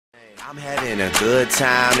I'm having a good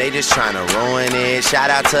time, they just trying to ruin it. Shout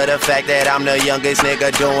out to the fact that I'm the youngest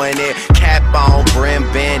nigga doing it. Cap on, brim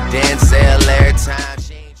bend, then sell every time.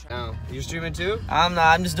 Oh, you streaming too? I'm not,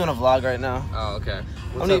 I'm just doing a vlog right now. Oh, okay.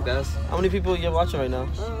 What's up, Des? How many people you're watching right now?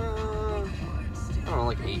 I don't know,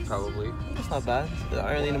 like 8 probably. That's not bad. It's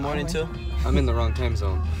early in the morning too. I'm in the wrong time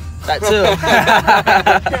zone. That too.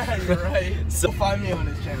 Yeah, you're right. So find me on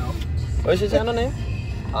his channel. What's your channel name?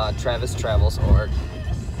 Travis Travels Org.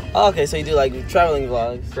 Oh, okay, so you do like traveling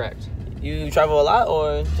vlogs. Correct. You travel a lot,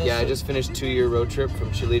 or just... Yeah, I just finished a 2-year road trip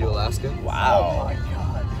from Chile to Alaska. Wow. Oh my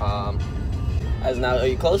god. As now, are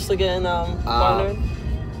you close to getting partnered?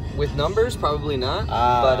 With numbers, probably not.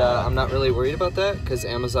 But I'm not really worried about that because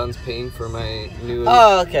Amazon's paying for my new.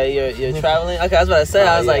 Oh, okay. You're traveling. Okay, I was about to say.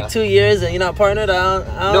 I was like 2 years and you're not partnered.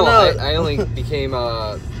 I don't know. I only became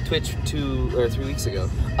Twitch 2 or 3 weeks ago.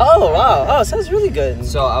 Oh wow. Oh, sounds really good.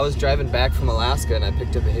 So I was driving back from Alaska and I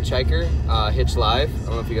picked up a hitchhiker, Hitch Live. I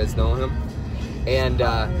don't know if you guys know him. And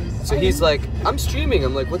so he's like, I'm streaming.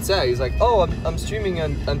 I'm like, what's that? He's like, oh, I'm streaming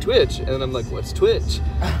on Twitch. And I'm like, what's Twitch?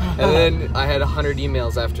 And then I had 100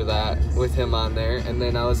 emails after that with him on there. And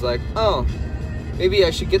then I was like, oh, maybe I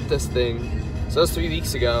should get this thing. So that was 3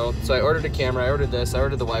 weeks ago. So I ordered a camera. I ordered this. I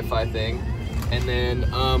ordered the Wi-Fi thing. And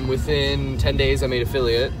then within 10 days, I made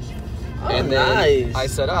affiliate. Oh, and then nice. I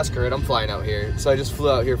said, oh, screw it, I'm flying out here. So I just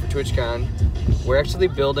flew out here for TwitchCon. We're actually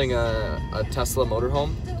building a Tesla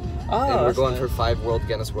motorhome. Oh, and we're going nice. for 5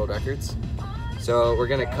 Guinness World Records. So we're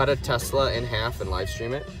gonna cut a Tesla in half and live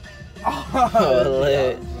stream it. Oh,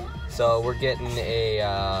 lit. So we're getting a.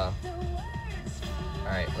 All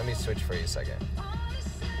right, let me switch for you a second.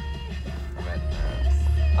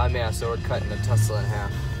 So we're cutting a Tesla in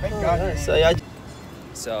half. Thank Oh, God. nice. So yeah,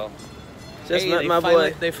 So just hey, met my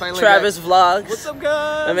boy they finally Travis Vlogs. What's up,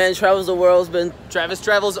 guys? My man travels the world. Has been Travis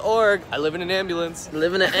Travels Org. I live in an ambulance.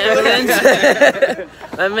 living in an ambulance.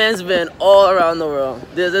 My man's been all around the world.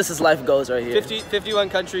 This is life goes right here. 51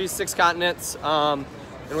 countries, 6 continents, and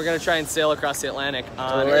we're gonna try and sail across the Atlantic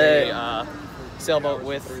on Lit. a sailboat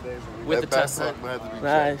with the Tesla.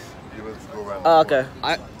 Nice. Oh, okay.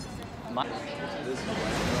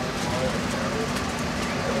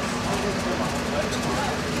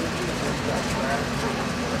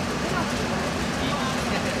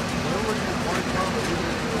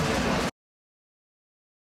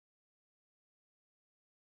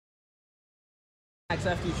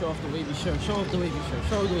 After you show off the wavy shirt, show off the wavy shirt,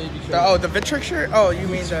 show the wavy shirt. Oh, the Vitric shirt? Oh, you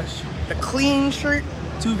mean the clean shirt?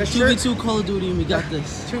 2v2 Call of Duty, and we got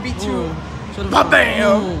this. 2v2.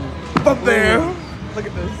 Ba-bam! Ba-bam! Look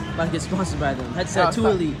at this. About to get sponsored by them. Headset 2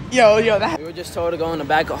 Elite. Yo, that. We were just told to go in the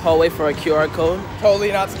back hallway for a QR code.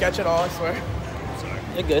 Totally not sketch at all, I swear.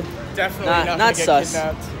 You're good. Definitely Not not gonna get sus.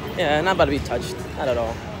 kidnapped. Yeah, not about to be touched. Not at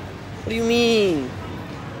all. What do you mean?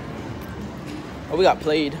 Oh, we got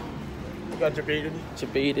played. You got debated.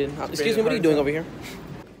 Debated. Excuse me, what are you doing over here?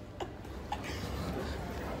 I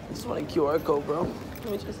just want a QR code, bro.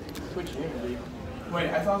 Let me just... Twitch Wait,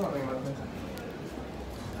 I saw something about this.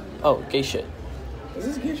 Oh, gay shit. Is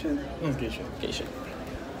this gay shit? It's gay shit. Gay shit.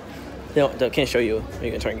 They can't show you.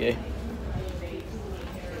 You're gonna turn gay.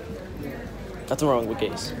 Nothing wrong with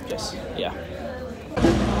gays. Just, yeah.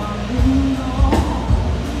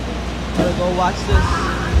 Gotta go watch this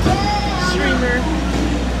streamer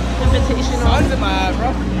invitational Sun's in my eye,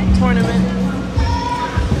 bro. tournament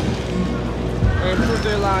and prove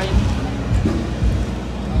their line.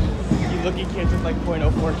 You lucky kids with like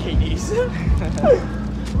 0.04 KDs.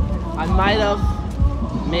 I might have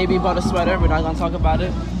maybe bought a sweater. We're not gonna talk about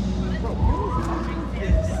it.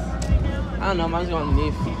 I don't know. Mine's going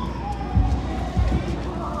underneath.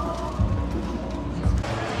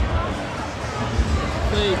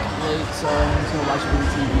 Wait, so I'm just gonna watch it on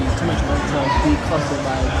TV. Too much work to be clustered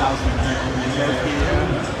by 1,000 people.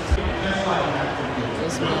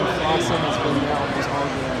 This man Flossin has been there almost all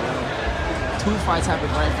year. 2 fights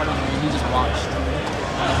happened right in front of him and he just watched.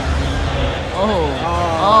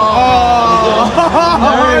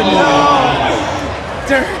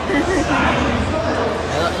 Dirty.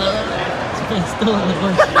 This man's still in the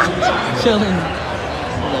bush, chilling.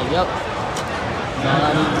 He's like, yep. That's all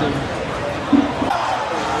I need to.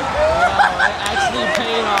 Actually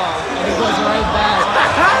paid off, and he goes right back.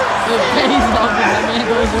 It pays off, and that man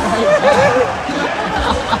goes right back.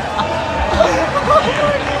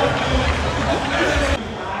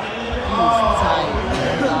 He's tight.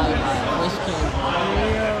 I wish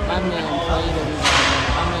my man played him.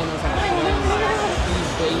 My man knows how to play.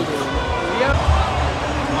 He's baited. Yep.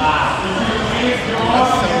 Wow.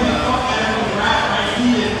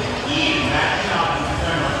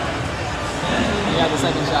 He got the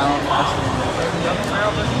second shot off.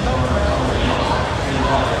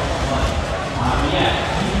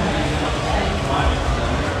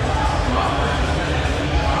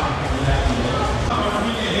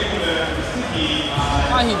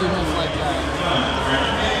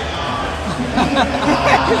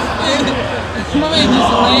 My man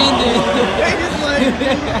just landed.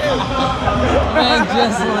 Man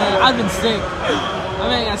just landed. I've been sick. My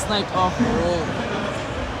man got sniped off the road.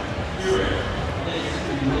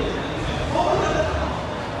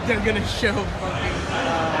 They're gonna show fucking.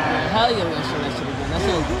 Hell yeah, we're gonna show that shit again. That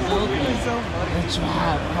shit was filthy. It's so funny. The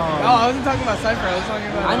trap. Oh, I wasn't talking about Cypher. I was talking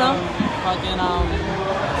about. I know. Fucking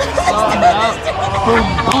starting up. Boom,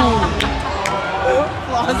 boom.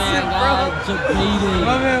 My man got debated.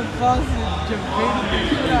 My man Fawcett debated the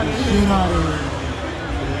shit out of him. Get out of here.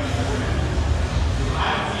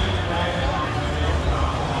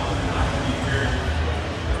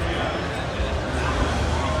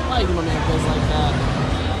 Why you my man plays like that?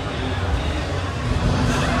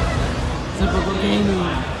 Typical gaming.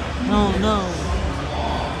 No, no.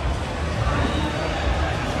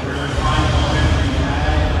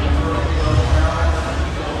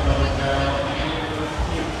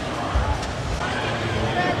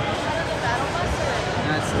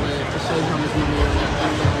 That's lit. To show you how much money you're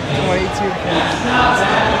making. 22,000.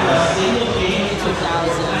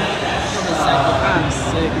 From the second. I'm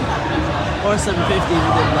sick. Or 750 if you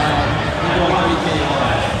did bad. You're going 3K.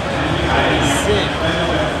 Sick.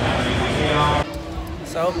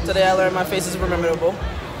 So today I learned my faces were memorable.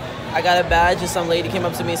 I got a badge and some lady came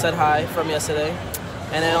up to me and said hi from yesterday.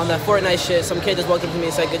 And then on that Fortnite shit, some kid just walked up to me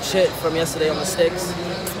and said good shit from yesterday on the sticks.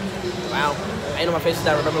 Wow. I didn't know my face was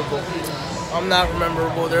that memorable. I'm not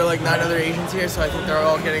memorable. There are like 9 other Asians here, so I think they're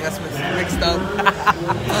all getting us mixed up.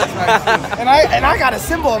 and I got a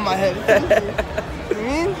symbol on my head. You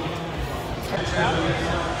mean?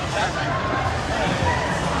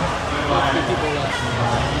 People left.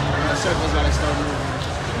 The circle's gotta start moving.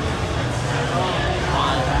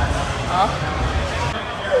 Huh?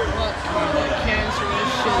 What kind of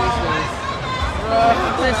cancerous shit is this?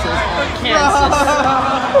 This is Kansas.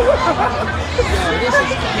 Yo, this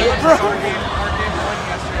is Kansas.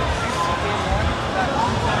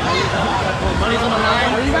 Money's on the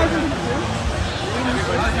line? Are you guys in the gym?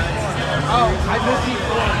 Oh, I missed these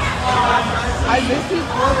 4. I missed these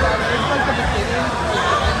 4, but I missed like the beginning.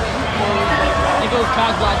 It goes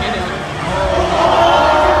cock block in it.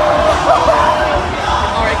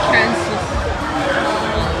 Alright, Kansas. Oh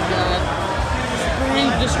my god. Spring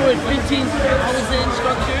destroyed 15,000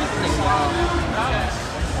 structures. Like, wow.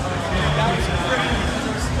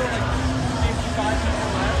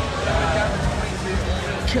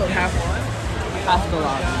 Killed half the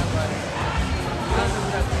lot.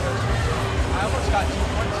 I almost got 2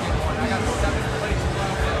 points here. I got 7th place.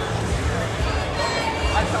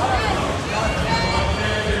 I thought I was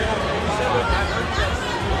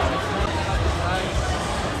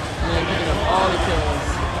Man, picking up all the kills.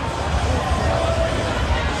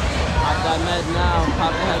 Pop that med now.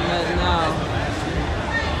 Pop that med now.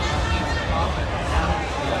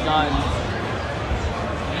 Done.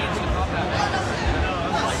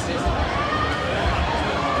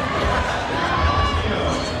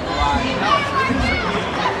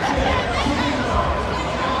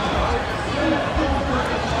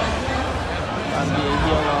 I'll be a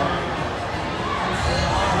hero.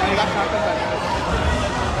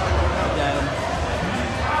 Dead.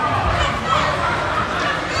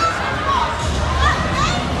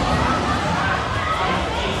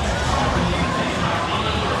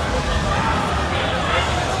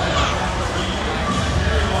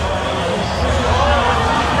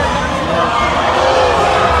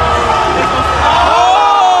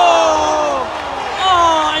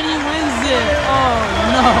 Oh, and he wins it. Oh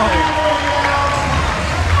no.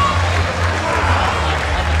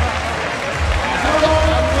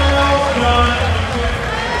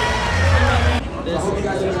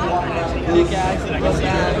 Pickaxe,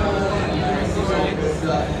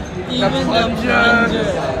 even the plunger.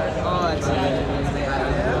 Oh, that's amazing.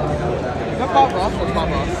 Is that pop off? What's pop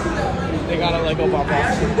off? They got a Lego pop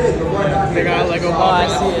off. They got a Lego pop off. I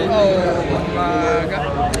see it. Oh my god.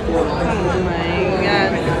 Oh my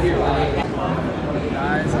god.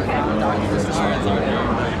 Guys, I got the documents. I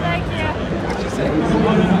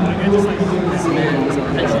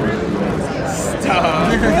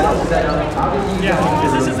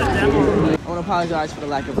want to apologize for the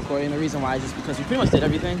lack of recording. The reason why is just because we pretty much did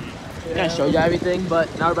everything. We're gonna show you everything, but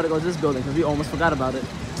now we're about to go to this building because we almost forgot about it.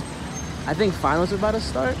 I think finals are about to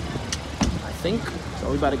start. I think. So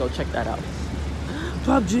we about to go check that out.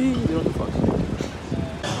 PUBG! We don't give fucks.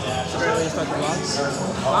 So we're ready to start the vlogs.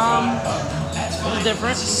 It was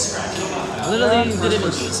different. Literally didn't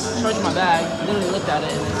even charge my bag. Literally looked at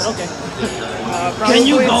it and said, okay. Can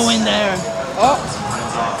you go in there? Oh,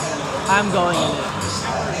 I'm going in it.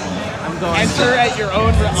 I'm going. enter at your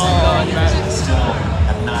own risk. I'm going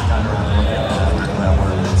back.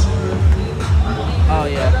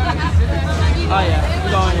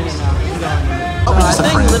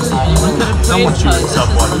 Someone shoot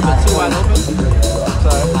himself watching. Too wide open.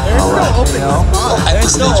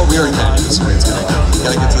 It's we are kind of this way. It's gonna happen. You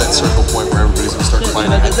gotta get to that circle point where everybody's gonna start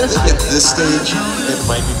playing. At this stage, it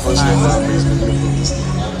might be pushing it.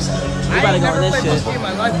 We about to go on this shit.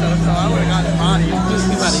 My life though, so I would have gotten body. We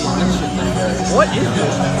about to get this shit though. What is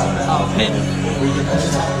this? Oh, pin.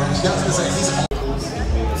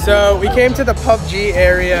 So we came to the PUBG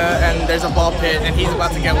area and there's a ball pit and he's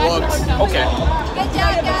about to get whooped. Okay.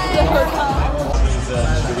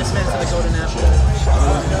 This man's gonna go to Naples. He's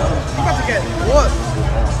about to get whooped.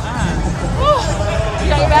 You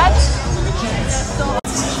got your badge?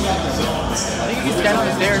 I think you can stand on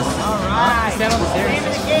the stairs. Alright. Stand on the stairs.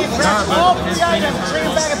 All three items, bring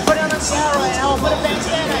it back and put it on the arrow and I'll put a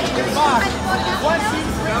bandana in your box. 1, 2,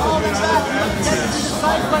 3, hold it back. Get to the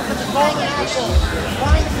side quest of the golden apple.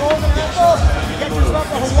 Find the golden apple, get yourself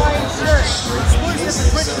a Hawaiian shirt. Exclusive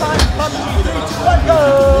to TwitchCon, PUBG 3, 2, 1, go!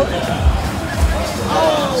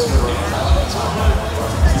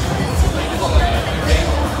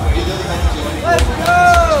 Let's go!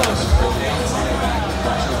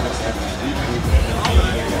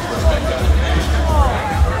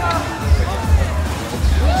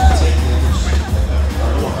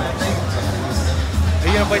 Are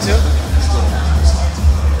you gonna play too?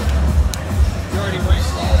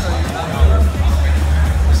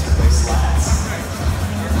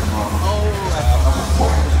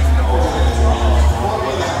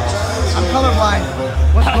 I'm colorblind.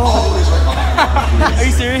 What's gold? Are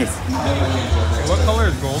you serious? What color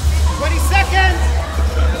is gold? 20 seconds!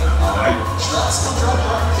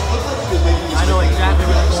 I know exactly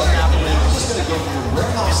where the golden apple is.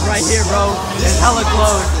 It's right here, bro. It's hella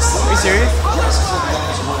close. Are you serious?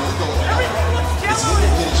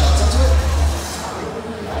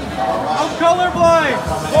 I'm colorblind!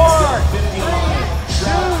 4, 3,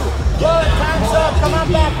 2, 1, time's up! Come on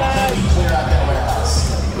back, guys!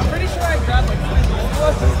 I'm pretty sure I grabbed like 3.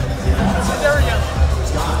 There we go.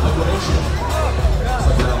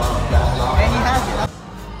 And he has it.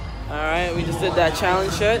 Alright, we just did that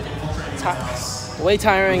challenge shit. Way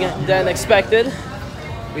tiring than expected.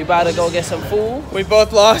 We about to go get some food. We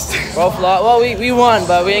both lost. Both lost. Well, we won,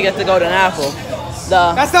 but we didn't get to go to Naples.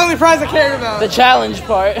 That's the only prize I cared about. The challenge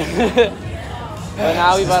part. But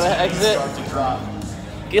now we about to exit,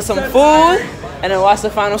 get some food, and then watch the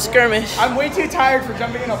final skirmish. I'm way too tired for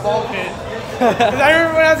jumping in a ball pit. Because I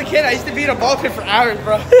remember when I was a kid, I used to be in a ball pit for hours,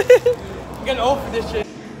 bro. I'm getting old for this shit.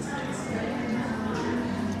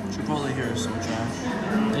 Chipotle here is so trash.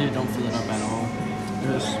 They don't fill it up at all.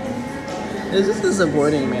 This is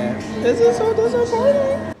disappointing, man. This is so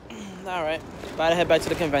disappointing. Alright, about to head back to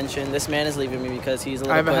the convention. This man is leaving me because he's a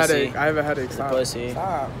little pussy. I have a headache. He's a Stop. pussy.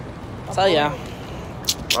 Stop. So yeah,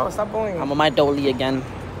 Bro, stop bullying me. I'm on my dolly again.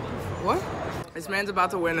 What? This man's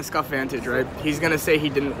about to win a Scuff Vantage, right? He's gonna say he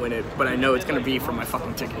didn't win it, but I know it's gonna be for my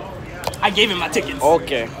fucking ticket. I gave him my tickets.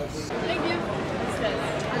 Okay. Thank you.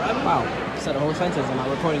 Wow, said a whole sentence and my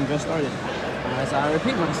recording just started. So I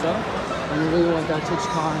repeat myself. I really want that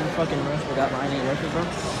TwitchCon fucking rush, but that line ain't worth it, bro.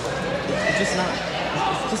 It's just not.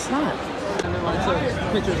 It's just not. And then when I took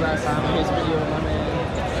pictures last time of his video of my man,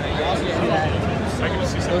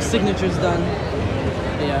 those signatures done.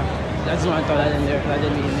 Yeah, I just want to throw that in there because I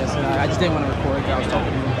didn't meet him yesterday. I just didn't want to record because I was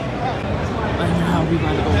talking to him. But now we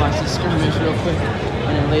about to go watch this skirmish real quick,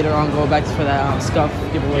 and then later on go back for that Scuff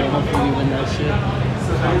giveaway and hopefully we win that shit.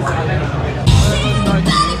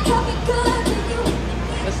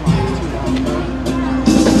 This line is too long, bro.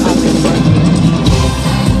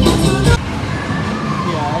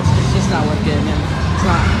 Yeah, it's just not worth getting in. It's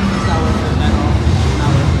not worth it at all.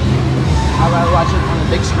 Not worth it. I'd rather watch it on the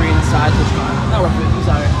big screen inside TwitchCon. Not worth it. I'm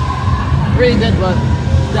sorry. Really good, but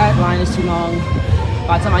that line is too long.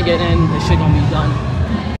 By the time I get in, this shit gonna be done.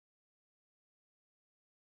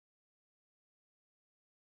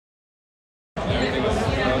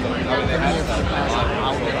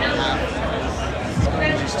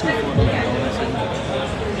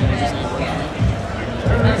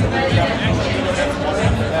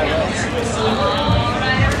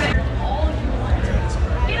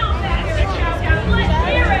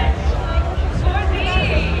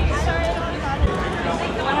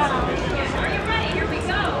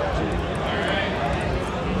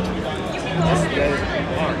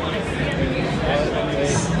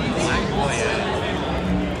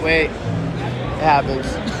 Wait, it happens.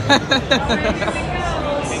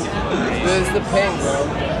 This is the pain, bro.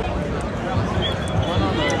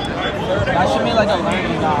 That should be like a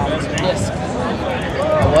learning disc.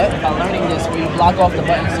 What? A learning disc where you block off the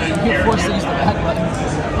buttons so you're forced to use the back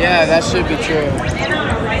buttons. Yeah, that should be true.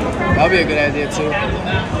 That'll be a good idea too.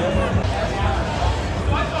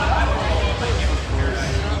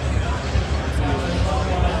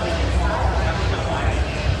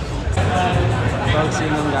 Brooksy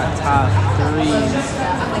and them got top 3.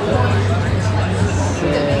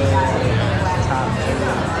 Top 3.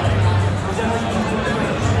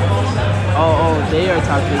 Oh, they are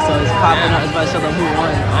top 3, so it's popping up. It's about to show them who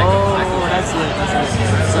won. Oh, that's it.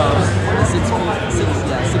 So, the 6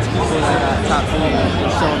 people that got top 3,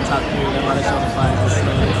 it's showing top 3. They're about to show the finals. So,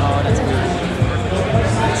 oh, that's good.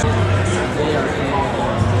 They are cool.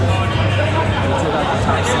 They took out the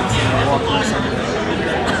top 6 and they're walking somewhere.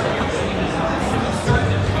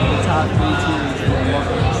 The top 3 teams and they're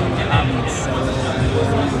walking somewhere. I'm so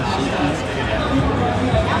shaky.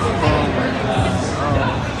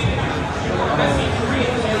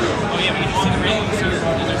 Oh yeah, we can see the ratings here.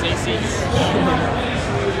 There's AC.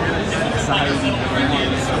 Exciting.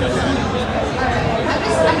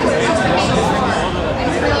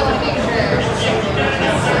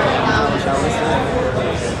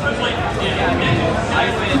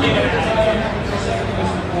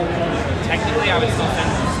 Technically, I would still send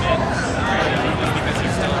him to Smith because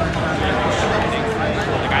he's still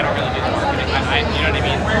like I don't really do the marketing. You know what I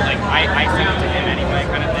mean? Like I send it to him anyway,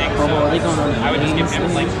 kind of thing. So I would just give him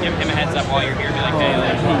a heads up while you're here, be like, hey,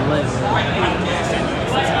 like, I'm going to send you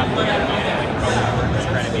this stuff,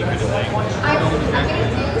 credit me, kind of thing.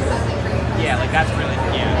 Yeah, like that's really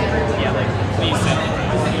like please send it.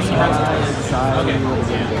 Okay.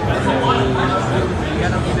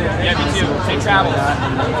 Yeah, me too. Safe travels.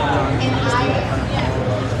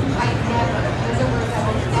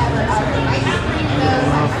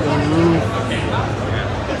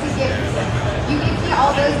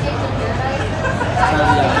 All those games in paradise.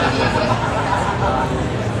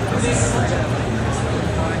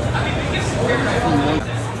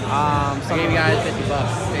 I gave you guys $50.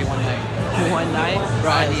 Stay one night. One night?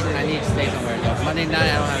 Bro, I need to stay somewhere. Monday night,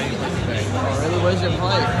 I don't have any place to stay. Oh, really? Where's your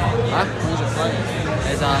flight? Huh? Where's your flight?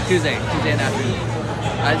 It's Tuesday in the afternoon.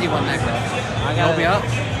 I need one night, bro. Help me up?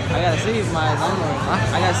 I gotta see my landlord. Huh?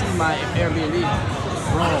 I gotta see my Airbnb.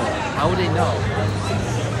 Bro, how would they know?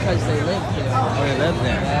 Because they live there. Oh, they live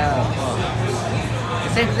there? Yeah. Oh.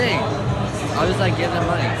 The same thing. I'll just like give them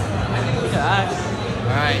money. Yeah.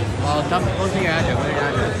 Alright, well, post me your address. What's your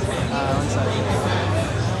address? One second.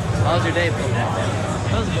 How was your day, bro?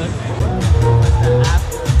 That was good.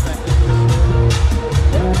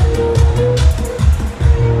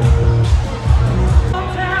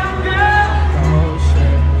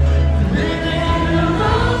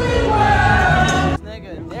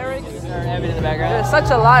 You're such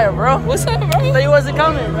a liar, bro. What's up, bro? I thought you wasn't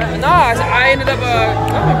coming, bro. Nah, I ended up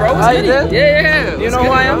coming, bro. What's you did? Yeah. You know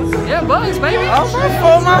who I am? Yeah, Buzz, baby.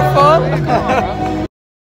 Oh, my fault.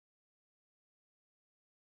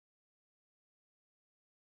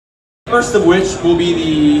 First of which will be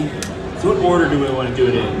the, so what order do we want to do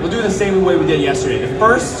it in? We'll do it the same way we did yesterday. The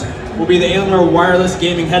first will be the Alienware wireless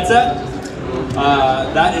gaming headset.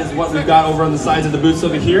 That is what we've got over on the sides of the booths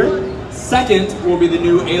over here. Second will be the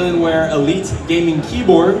new Alienware Elite gaming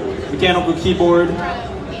keyboard, mechanical keyboard,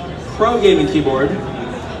 pro gaming keyboard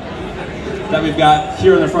that we've got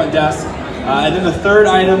here on the front desk. And then the third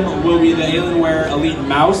item will be the Alienware Elite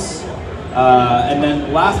mouse. And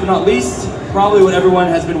then last but not least, probably what everyone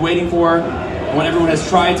has been waiting for and what everyone has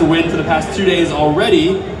tried to win for the past 2 days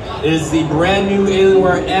already is the brand new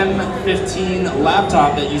Alienware M15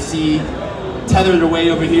 laptop that you see tethered away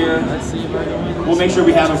over here. We'll make sure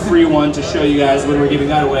we have a free one to show you guys when we're giving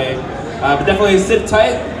that away. But definitely sit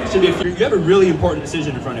tight. Should be you have a really important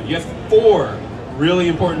decision in front of you. You have 4 really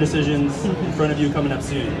important decisions in front of you coming up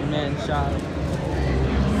soon. Man, shot.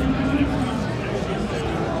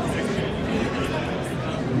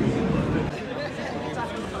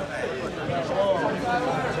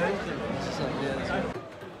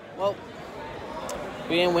 Well,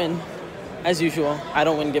 we didn't win. As usual, I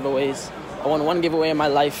don't win giveaways. I won 1 giveaway in my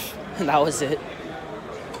life, and that was it.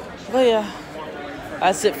 But yeah,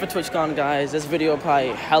 that's it for TwitchCon, guys. This video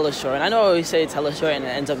probably hella short. And I know I always say it's hella short, and it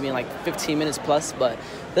ends up being like 15 minutes plus, but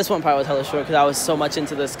this one probably was hella short because I was so much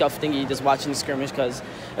into the scuff thingy, just watching the skirmish, because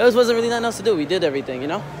it wasn't really nothing else to do. We did everything, you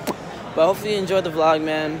know? But hopefully you enjoyed the vlog,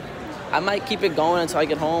 man. I might keep it going until I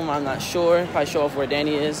get home. I'm not sure. Probably show off where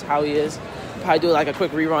Danny is, how he is. Probably do like a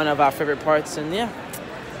quick rerun of our favorite parts, and yeah.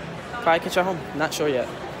 Probably catch you home. Not sure yet.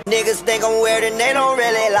 Niggas think I'm weird and they don't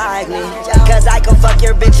really like me. Cause I can fuck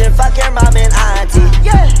your bitch and fuck your mom and auntie.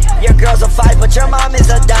 Yeah. Your girl's a 5, but your mom is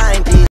a dime.